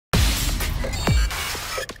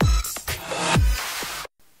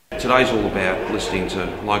Today's all about listening to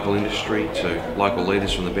local industry, to local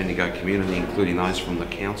leaders from the Bendigo community, including those from the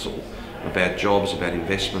council, about jobs, about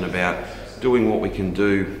investment, about doing what we can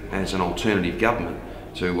do as an alternative government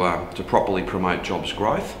to properly promote jobs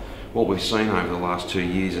growth. What we've seen over the last 2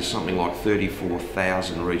 years is something like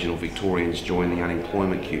 34,000 regional Victorians join the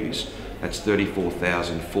unemployment queues. That's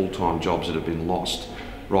 34,000 full-time jobs that have been lost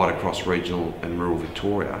right across regional and rural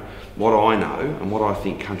Victoria. What I know, and what I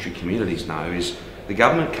think country communities know, is the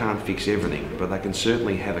government can't fix everything, but they can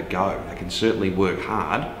certainly have a go. They can certainly work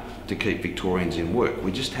hard to keep Victorians in work.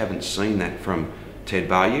 We just haven't seen that from Ted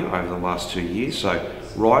Baillieu over the last 2 years. So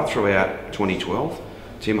right throughout 2012,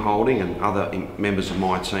 Tim Holding and other members of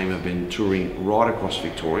my team have been touring right across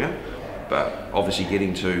Victoria, but obviously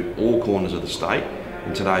getting to all corners of the state.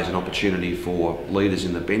 And today's an opportunity for leaders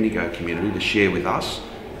in the Bendigo community to share with us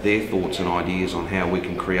their thoughts and ideas on how we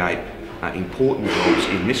can create important jobs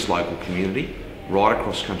in this local community, right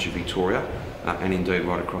across country Victoria, and indeed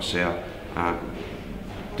right across our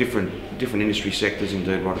different industry sectors,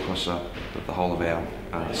 indeed right across the whole of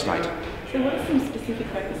our state. So what are some specific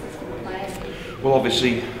focuses for the plan? Well,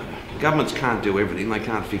 obviously, governments can't do everything, they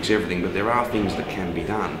can't fix everything, but there are things that can be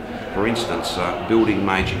done. For instance, building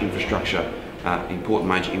major infrastructure, important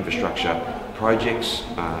major infrastructure projects,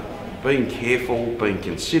 being careful, being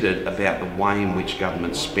considered about the way in which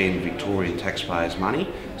governments spend Victorian taxpayers'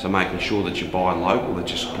 money, so making sure that you buy local, that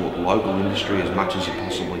you support local industry as much as you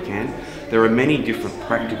possibly can. There are many different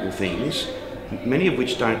practical things, many of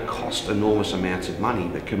which don't cost enormous amounts of money,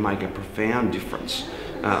 that can make a profound difference.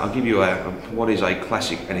 I'll give you what is a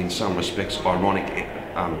classic and in some respects ironic,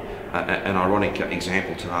 an ironic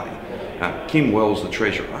example today. Kim Wells, the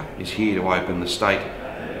Treasurer, is here to open the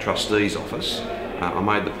State Trustee's office. I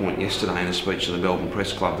made the point yesterday in a speech to the Melbourne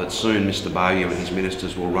Press Club that soon Mr Baillieu and his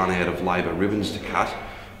ministers will run out of Labor ribbons to cut.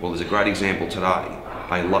 Well, there's a great example today.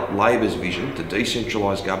 Labor's vision to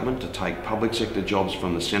decentralise government, to take public sector jobs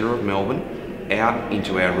from the centre of Melbourne out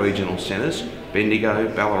into our regional centres,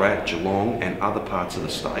 Bendigo, Ballarat, Geelong and other parts of the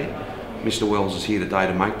state. Mr Wells is here today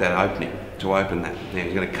to make that opening, to open that. Now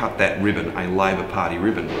he's going to cut that ribbon, a Labor Party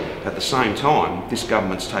ribbon. At the same time, this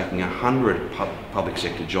government's taking 100 public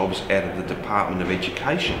sector jobs out of the Department of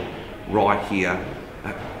Education right here.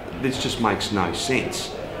 This just makes no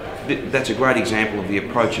sense. That's a great example of the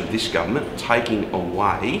approach of this government, taking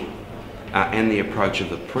away, and the approach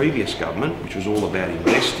of the previous government, which was all about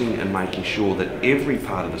investing and making sure that every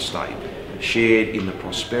part of the state shared in the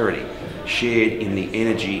prosperity, shared in the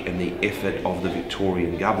energy and the effort of the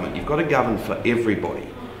Victorian government. You've got to govern for everybody,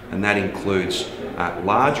 and that includes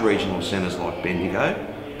large regional centres like Bendigo,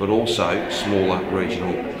 but also smaller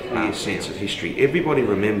regional sense of history. Everybody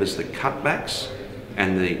remembers the cutbacks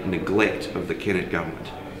and the neglect of the Kennett government.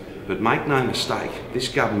 But make no mistake, this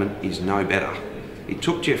government is no better. It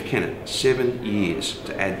took Jeff Kennett 7 years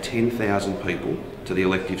to add 10,000 people to the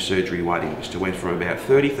elective surgery waiting list. It went from about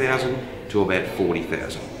 30,000 to about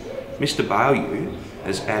 40,000. Mr Baillieu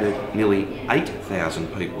has added nearly 8,000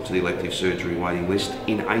 people to the elective surgery waiting list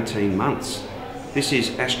in 18 months. This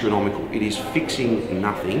is astronomical. It is fixing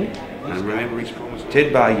nothing. And remember his promise.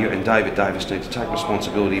 Ted Baillieu and David Davis need to take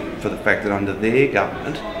responsibility for the fact that under their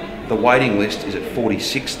government, the waiting list is at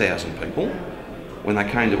 46,000 people. When they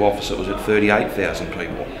came to office, it was at 38,000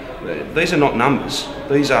 people. These are not numbers.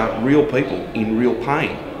 These are real people in real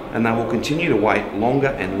pain. And they will continue to wait longer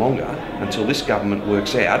and longer until this government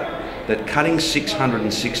works out that cutting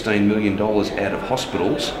 $616 million out of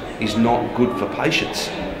hospitals is not good for patients.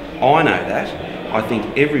 I know that. I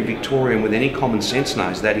think every Victorian with any common sense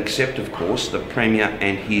knows that, except of course the Premier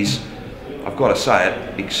and his, I've got to say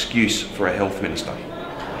it, excuse for a health minister.